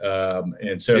returning.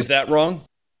 And so, is that wrong?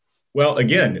 Well,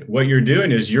 again, what you're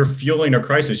doing is you're fueling a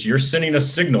crisis. You're sending a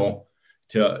signal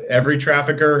to every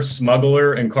trafficker,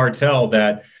 smuggler, and cartel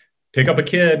that pick up a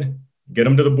kid, get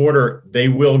them to the border, they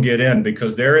will get in,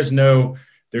 because there's no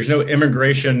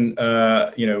immigration,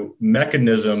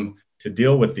 mechanism to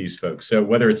deal with these folks. So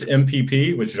whether it's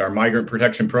MPP, which is our Migrant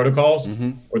Protection Protocols,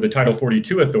 or the Title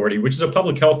 42 Authority, which is a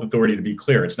public health authority, to be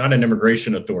clear, it's not an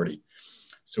immigration authority.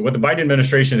 So what the Biden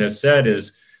administration has said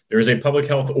is there is a public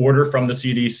health order from the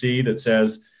CDC that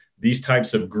says these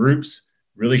types of groups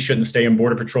really shouldn't stay in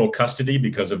Border Patrol custody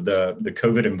because of the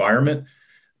COVID environment.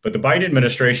 But the Biden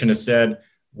administration has said,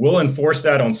 we'll enforce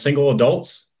that on single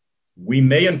adults. We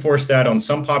may enforce that on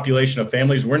some population of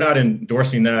families. We're not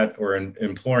endorsing that or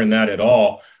imploring that at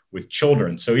all with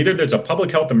children. So either there's a public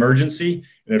health emergency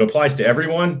and it applies to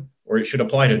everyone, or it should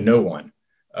apply to no one.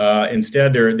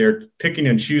 Instead, they're picking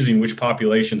and choosing which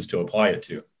populations to apply it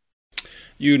to.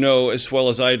 You know as well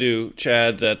as I do,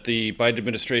 Chad, that the Biden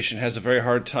administration has a very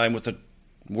hard time with the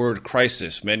word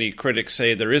crisis. Many critics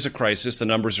say there is a crisis. The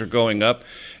numbers are going up.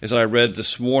 As I read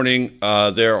this morning,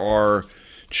 there are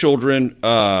children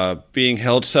being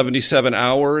held 77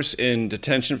 hours in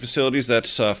detention facilities.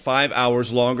 That's 5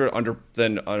 hours longer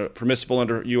than permissible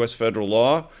under U.S. federal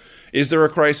law. Is there a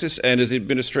crisis, and is the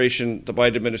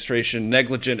Biden administration,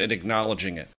 negligent in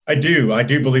acknowledging it? I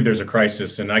do believe there's a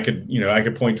crisis, and I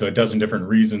could point to a dozen different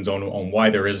reasons on why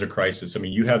there is a crisis. I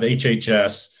mean, you have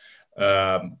HHS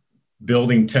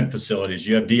building tent facilities.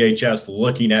 You have DHS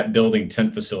looking at building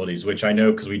tent facilities, which I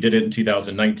know because we did it in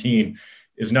 2019.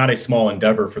 Is not a small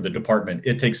endeavor for the department.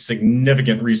 It takes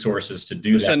significant resources to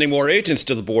do that. Sending more agents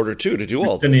to the border, too, to do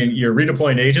all this. You're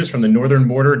redeploying agents from the northern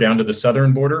border down to the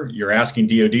southern border. You're asking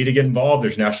DOD to get involved.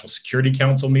 There's National Security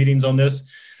Council meetings on this.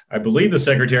 I believe the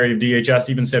Secretary of DHS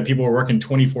even said people are working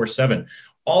 24/7.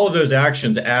 All of those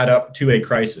actions add up to a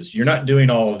crisis. You're not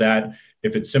doing all of that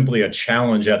if it's simply a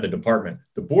challenge at the department.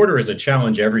 The border is a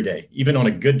challenge every day. Even on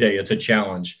a good day, it's a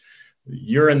challenge.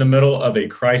 You're in the middle of a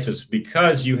crisis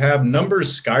because you have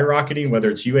numbers skyrocketing,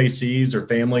 whether it's UACs or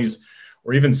families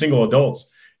or even single adults,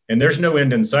 and there's no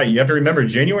end in sight. You have to remember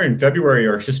January and February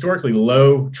are historically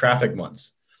low traffic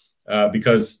months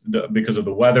because of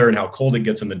the weather and how cold it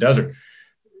gets in the desert.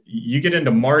 You get into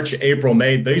March, April,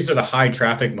 May, these are the high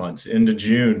traffic months, into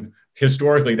June,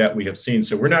 historically, that we have seen.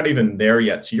 So we're not even there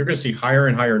yet. So you're going to see higher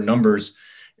and higher numbers,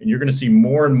 and you're going to see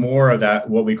more and more of that,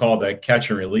 what we call the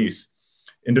catch and release.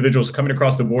 Individuals coming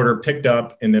across the border, picked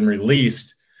up and then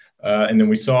released. And then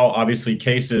we saw obviously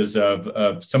cases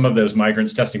of some of those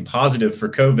migrants testing positive for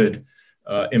COVID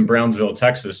in Brownsville,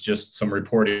 Texas, just some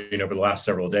reporting over the last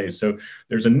several days. So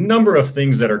there's a number of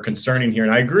things that are concerning here.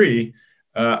 And I agree.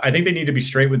 I think they need to be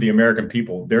straight with the American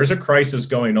people. There's a crisis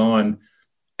going on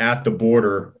at the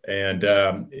border. And,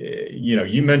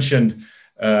 you mentioned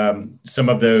some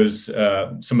of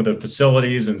the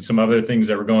facilities and some other things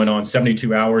that were going on,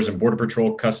 72 hours in Border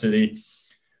Patrol custody.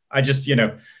 I just,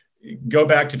 go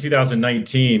back to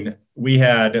 2019, we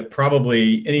had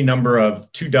probably any number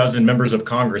of 24 members of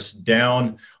Congress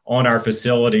down on our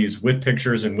facilities with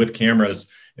pictures and with cameras.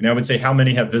 And I would say, how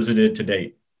many have visited to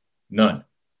date? None.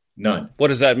 What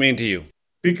does that mean to you?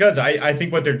 Because I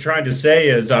think what they're trying to say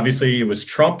is obviously it was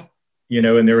Trump,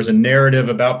 and there was a narrative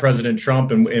about President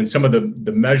Trump and some of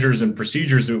the measures and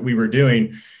procedures that we were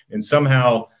doing. And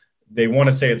somehow they want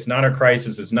to say it's not a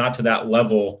crisis. It's not to that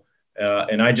level.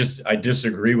 And I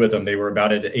disagree with them. They were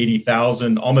about at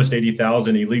 80,000, almost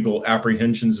 80,000 illegal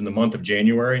apprehensions in the month of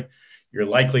January. You're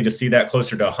likely to see that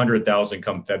closer to 100,000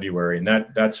 come February. And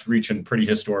that's reaching pretty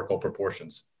historical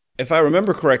proportions. If I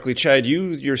remember correctly, Chad, you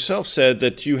yourself said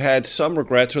that you had some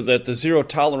regrets or that the zero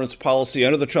tolerance policy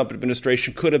under the Trump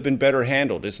administration could have been better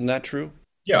handled. Isn't that true?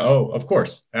 Yeah. Oh, of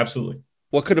course. Absolutely.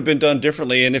 What could have been done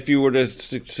differently? And if you were to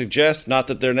suggest, not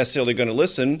that they're necessarily going to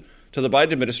listen to the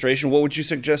Biden administration, what would you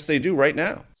suggest they do right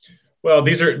now? Well,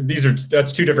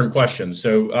 that's two different questions.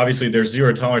 So obviously there's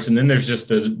zero tolerance, and then there's just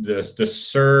the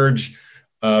surge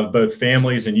of both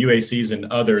families and UACs and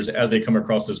others as they come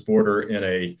across this border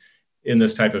in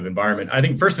this type of environment. I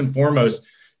think first and foremost,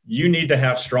 you need to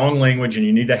have strong language and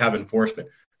you need to have enforcement.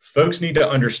 Folks need to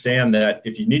understand that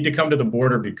if you need to come to the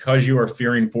border because you are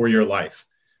fearing for your life,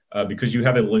 because you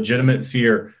have a legitimate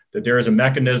fear, that there is a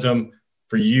mechanism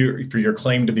for your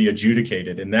claim to be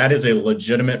adjudicated. And that is a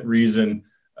legitimate reason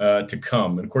to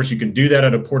come. And of course, you can do that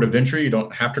at a port of entry. You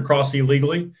don't have to cross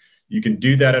illegally. You can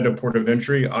do that at a port of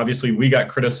entry. Obviously, we got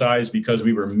criticized because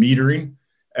we were metering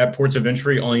at ports of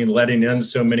entry, only letting in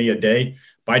so many a day.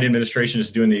 Biden administration is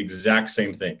doing the exact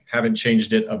same thing. Haven't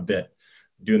changed it a bit,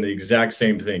 doing the exact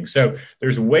same thing. So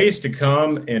there's ways to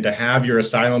come and to have your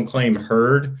asylum claim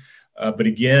heard. But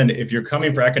again, if you're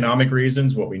coming for economic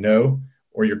reasons, what we know,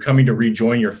 or you're coming to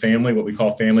rejoin your family, what we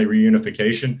call family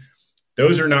reunification,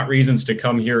 those are not reasons to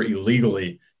come here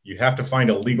illegally. You have to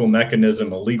find a legal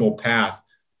mechanism, a legal path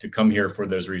to come here for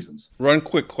those reasons. One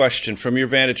quick question from your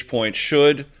vantage point: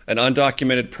 should an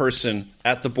undocumented person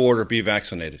at the border be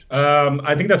vaccinated?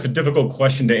 I think that's a difficult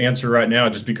question to answer right now,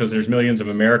 just because there's millions of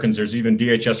Americans. There's even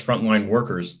DHS frontline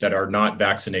workers that are not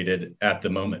vaccinated at the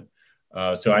moment.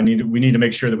 So we need to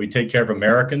make sure that we take care of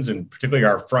Americans, and particularly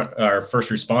our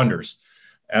first responders,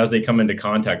 as they come into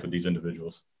contact with these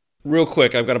individuals. Real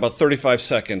quick, I've got about 35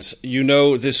 seconds.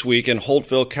 This week in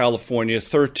Holtville, California,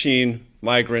 13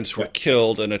 migrants were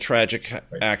killed in a tragic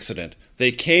accident.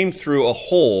 They came through a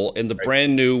hole in the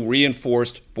brand new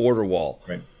reinforced border wall.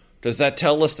 Right. Does that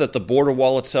tell us that the border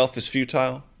wall itself is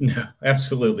futile? No,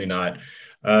 absolutely not.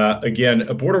 Again,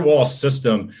 a border wall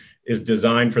system is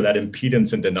designed for that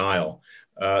impedance and denial.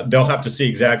 They'll have to see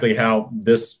exactly how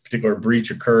this particular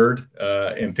breach occurred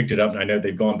and picked it up. And I know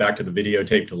they've gone back to the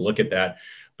videotape to look at that.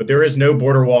 But there is no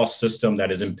border wall system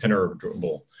that is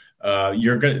impenetrable.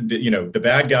 The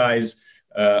bad guys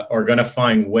are going to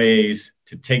find ways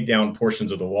to take down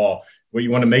portions of the wall. What you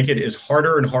want to make it is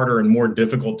harder and harder and more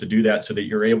difficult to do that so that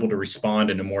you're able to respond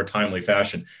in a more timely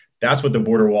fashion. That's what the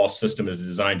border wall system is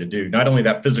designed to do. Not only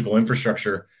that physical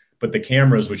infrastructure, but the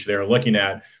cameras, which they're looking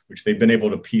at, which they've been able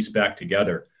to piece back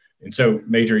together. And so,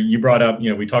 Major, you brought up,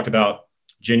 we talked about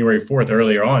January 4th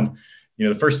earlier on.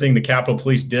 The first thing the Capitol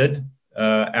Police did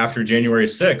after January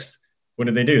 6th, what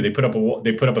did they do? They put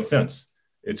up a fence.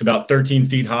 It's about 13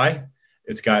 feet high.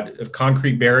 It's got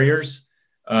concrete barriers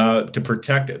to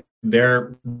protect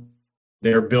their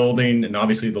building and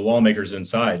obviously the lawmakers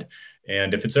inside.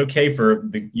 And if it's okay for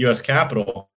the U.S.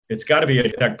 Capitol, it's got to be to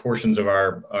protect portions of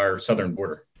our southern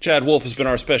border. Chad Wolf has been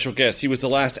our special guest. He was the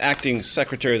last acting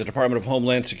secretary of the Department of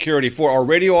Homeland Security. For our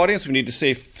radio audience, we need to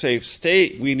say farewell.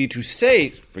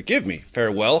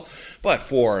 But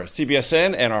for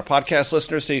CBSN and our podcast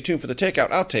listeners, stay tuned for the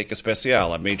Takeout Outtake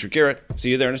Especial. I'm Major Garrett.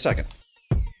 See you there in a second.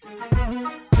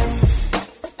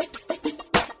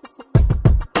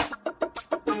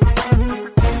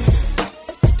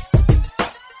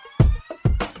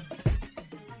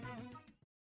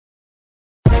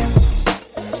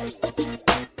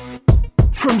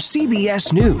 From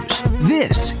CBS News,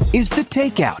 this is The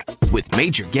Takeout with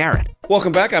Major Garrett.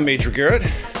 Welcome back. I'm Major Garrett.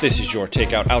 This is your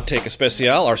Takeout Outtake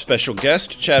Especial. Our special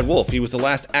guest, Chad Wolf. He was the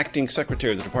last acting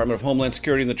secretary of the Department of Homeland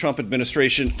Security in the Trump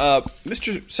administration.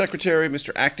 Mr. Secretary,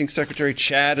 Mr. Acting Secretary,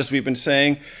 Chad, as we've been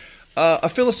saying, a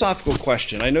philosophical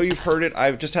question. I know you've heard it.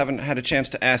 I just haven't had a chance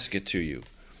to ask it to you.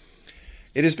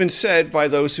 It has been said by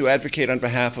those who advocate on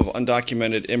behalf of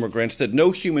undocumented immigrants that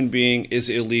no human being is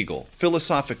illegal.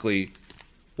 Philosophically,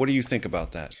 what do you think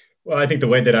about that? Well, I think the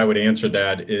way that I would answer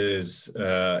that is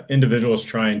individuals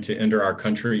trying to enter our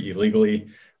country illegally,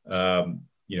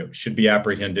 should be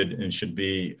apprehended and should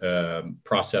be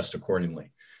processed accordingly.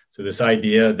 So this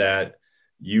idea that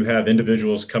you have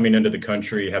individuals coming into the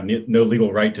country, have no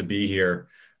legal right to be here,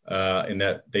 and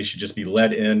that they should just be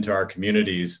led into our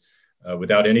communities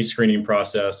without any screening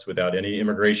process, without any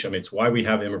immigration. I mean, it's why we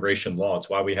have immigration law. It's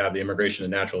why we have the Immigration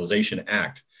and Naturalization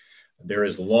Act. There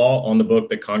is law on the book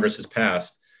that Congress has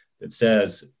passed that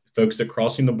says folks that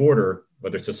crossing the border,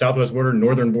 whether it's the southwest border,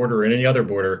 northern border, or any other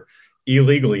border,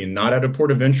 illegally, not at a port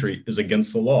of entry, is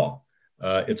against the law.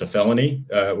 It's a felony.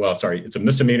 It's a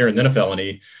misdemeanor and then a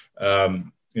felony.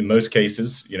 In most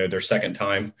cases, their second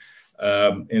time.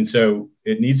 And so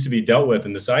it needs to be dealt with.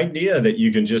 And this idea that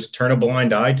you can just turn a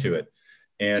blind eye to it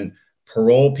and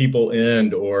parole people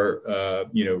in or,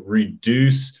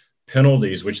 reduce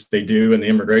penalties, which they do in the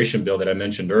immigration bill that I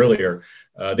mentioned earlier.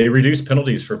 They reduce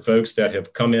penalties for folks that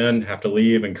have come in, have to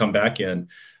leave, and come back in.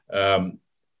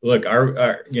 Look,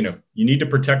 you need to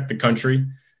protect the country.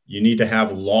 You need to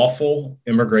have lawful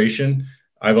immigration.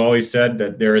 I've always said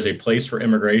that there is a place for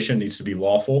immigration. It needs to be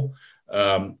lawful.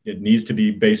 It needs to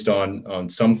be based on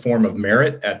some form of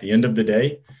merit at the end of the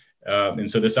day. And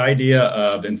so this idea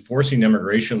of enforcing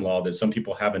immigration law, that some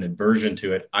people have an aversion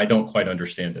to it, I don't quite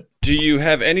understand it. Do you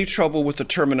have any trouble with the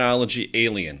terminology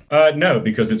alien? No,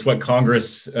 because it's what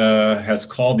Congress has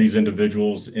called these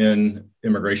individuals in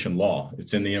immigration law.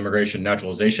 It's in the Immigration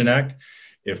Naturalization Act.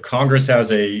 If Congress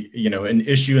has an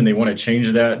issue and they want to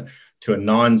change that to a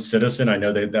non-citizen, I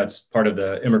know that that's part of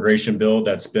the immigration bill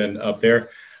that's been up there.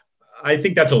 I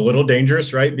think that's a little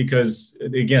dangerous, right? Because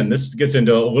again, this gets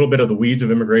into a little bit of the weeds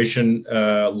of immigration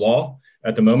law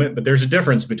at the moment, but there's a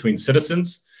difference between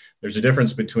citizens. There's a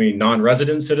difference between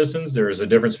non-resident citizens. There is a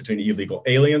difference between illegal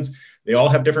aliens. They all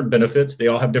have different benefits. They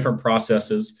all have different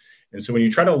processes. And so when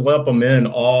you try to lump them in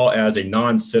all as a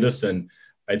non-citizen,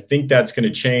 I think that's going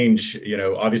to change,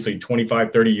 obviously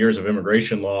 25, 30 years of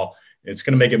immigration law It's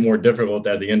going to make it more difficult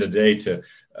at the end of the day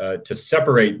to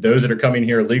separate those that are coming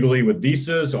here legally with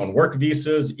visas, on work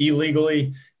visas,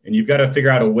 illegally. And you've got to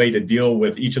figure out a way to deal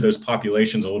with each of those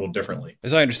populations a little differently.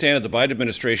 As I understand it, the Biden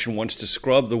administration wants to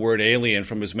scrub the word alien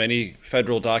from as many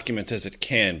federal documents as it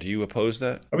can. Do you oppose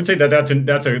that? I would say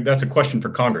that's a question for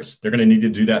Congress. They're going to need to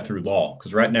do that through law,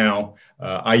 because right now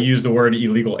I use the word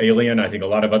illegal alien. I think a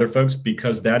lot of other folks,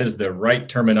 because that is the right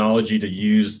terminology to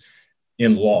use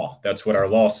in law. That's what our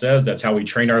law says. That's how we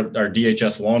train our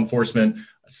DHS law enforcement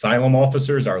asylum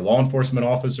officers, our law enforcement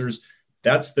officers.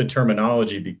 That's the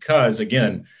terminology, because,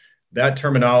 again, that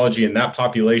terminology and that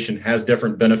population has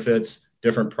different benefits,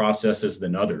 different processes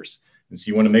than others. And so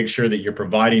you want to make sure that you're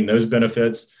providing those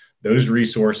benefits, those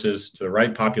resources to the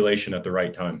right population at the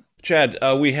right time. Chad,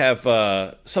 we have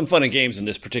some fun and games in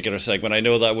this particular segment. I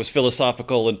know that was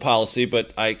philosophical and policy,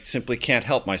 but I simply can't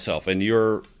help myself. And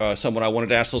you're someone I wanted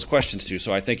to ask those questions to,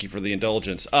 so I thank you for the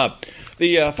indulgence.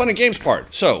 The fun and games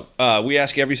part. So we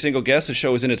ask every single guest. The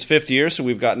show is in its 5th year, so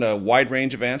we've gotten a wide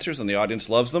range of answers, and the audience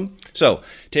loves them. So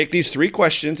take these 3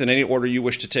 questions in any order you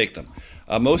wish to take them.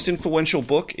 Most influential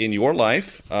book in your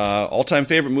life, all-time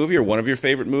favorite movie or one of your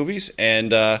favorite movies,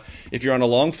 and if you're on a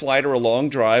long flight or a long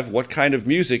drive, what kind of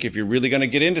music, if you're really going to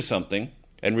get into something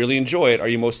and really enjoy it, are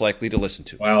you most likely to listen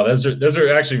to? Wow, those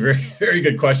are actually very, very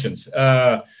good questions.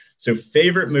 So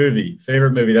favorite movie,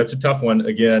 that's a tough one.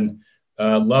 Again,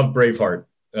 love Braveheart.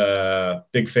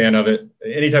 Big fan of it.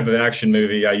 Any type of action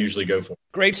movie, I usually go for.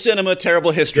 Great cinema,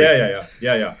 terrible history. Yeah.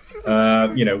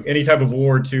 Any type of World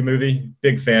War II movie,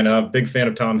 big fan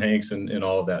of Tom Hanks and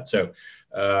all of that. So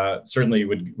certainly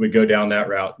would go down that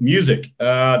route. Music,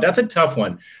 that's a tough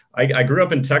one. I grew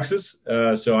up in Texas,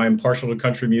 so I'm partial to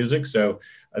country music. So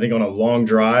I think on a long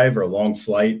drive or a long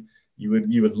flight,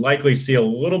 you would likely see a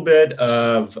little bit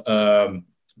of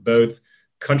both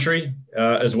country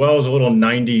as well as a little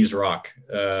 90s rock.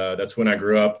 That's when I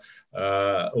grew up,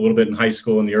 a little bit in high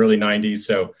school in the early 90s.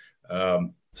 So a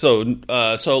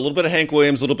little bit of Hank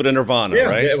Williams, a little bit of Nirvana,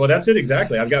 right? Yeah, well, that's it.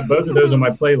 Exactly. I've got both of those on my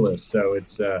playlist. So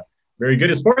it's very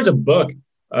good. As far as a book,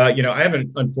 I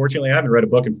haven't read a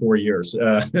book in 4 years.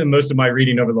 Most of my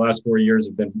reading over the last 4 years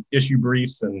have been issue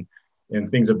briefs and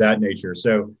things of that nature.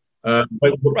 So, but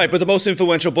the most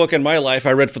influential book in my life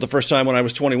I read for the first time when I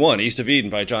was 21, East of Eden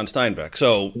by John Steinbeck.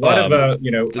 So a lot of I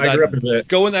grew up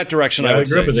go in that direction. I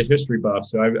grew up as a history buff,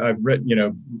 so I've read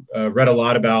read a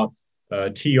lot about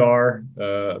TR,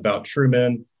 about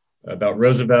Truman, about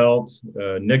Roosevelt,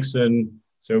 Nixon.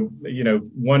 So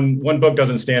one book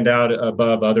doesn't stand out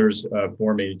above others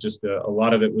for me. Just a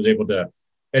lot of it was able to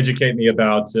educate me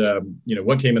about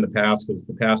what came in the past, because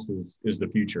the past is the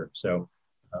future. So.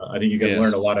 I think you can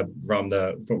learn a lot from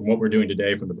what we're doing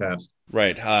today from the past.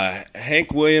 Right.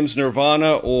 Hank Williams,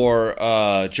 Nirvana,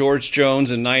 or George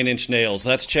Jones and 9 Inch Nails.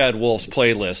 That's Chad Wolf's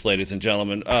playlist, ladies and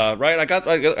gentlemen. Right. I got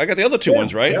the other 2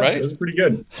 ones, right? Yeah, right. Those are pretty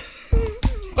good.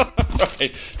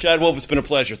 Right. Chad Wolf, it's been a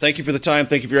pleasure. Thank you for the time.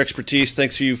 Thank you for your expertise.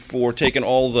 Thanks to you for taking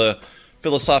all the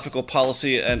philosophical,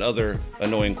 policy, and other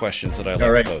annoying questions that I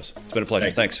like to pose. It's been a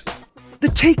pleasure. Thanks. The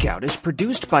Takeout is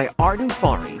produced by Arden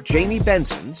Farhi, Jamie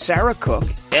Benson, Sarah Cook,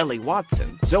 Ellie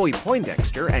Watson, Zoe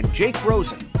Poindexter, and Jake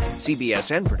Rosen.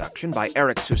 CBSN production by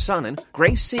Eric Susanen,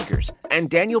 Grace Seegers, and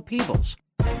Daniel Peebles.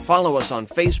 Follow us on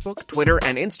Facebook, Twitter,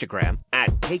 and Instagram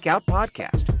at Takeout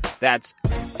Podcast. That's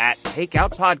at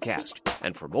Takeout Podcast.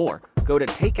 And for more, go to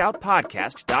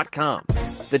takeoutpodcast.com.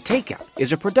 The Takeout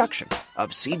is a production of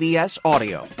CBS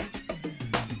Audio.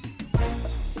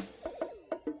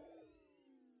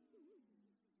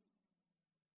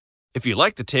 If you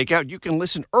like The Takeout, you can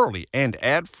listen early and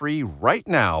ad-free right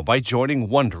now by joining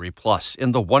Wondery Plus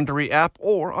in the Wondery app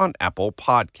or on Apple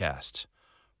Podcasts.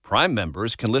 Prime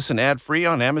members can listen ad-free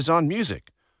on Amazon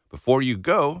Music. Before you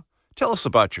go, tell us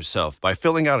about yourself by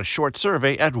filling out a short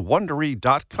survey at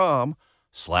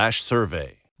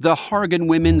Wondery.com/survey. The Hargan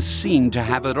women seemed to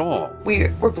have it all. We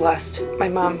were blessed. My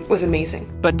mom was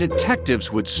amazing. But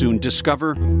detectives would soon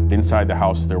discover... Inside the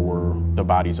house, there were the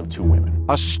bodies of 2 women.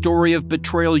 A story of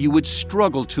betrayal you would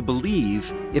struggle to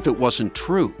believe if it wasn't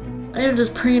true. I am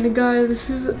just praying to God, this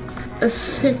is a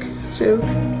sick joke.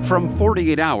 From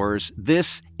 48 Hours,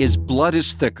 this is Blood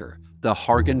is Thicker, the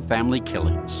Hargan Family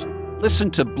Killings. Listen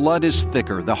to Blood is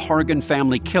Thicker, the Hargan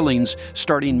Family Killings,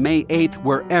 starting May 8th,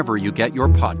 wherever you get your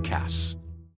podcasts.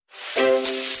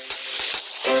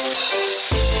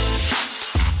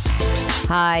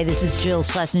 Hi, this is Jill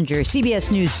Schlesinger,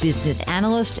 CBS News business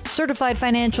analyst, certified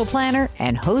financial planner,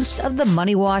 and host of the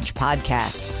Money Watch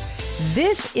podcast.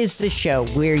 This is the show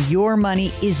where your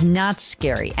money is not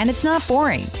scary and it's not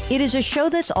boring. It is a show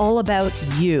that's all about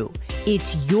you.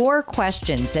 It's your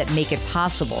questions that make it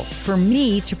possible for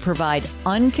me to provide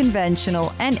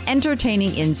unconventional and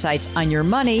entertaining insights on your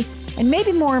money, and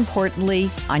maybe more importantly,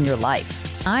 on your life.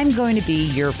 I'm going to be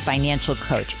your financial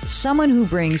coach, someone who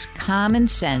brings common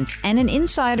sense and an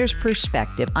insider's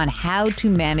perspective on how to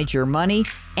manage your money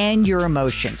and your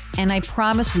emotions. And I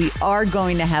promise we are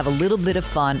going to have a little bit of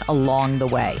fun along the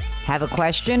way. Have a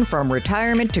question from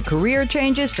retirement to career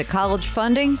changes to college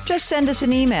funding? Just send us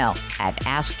an email at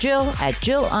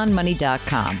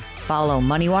askjill@jillonmoney.com. Follow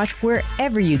Money Watch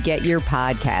wherever you get your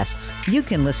podcasts. You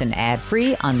can listen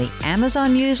ad-free on the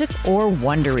Amazon Music or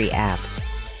Wondery app.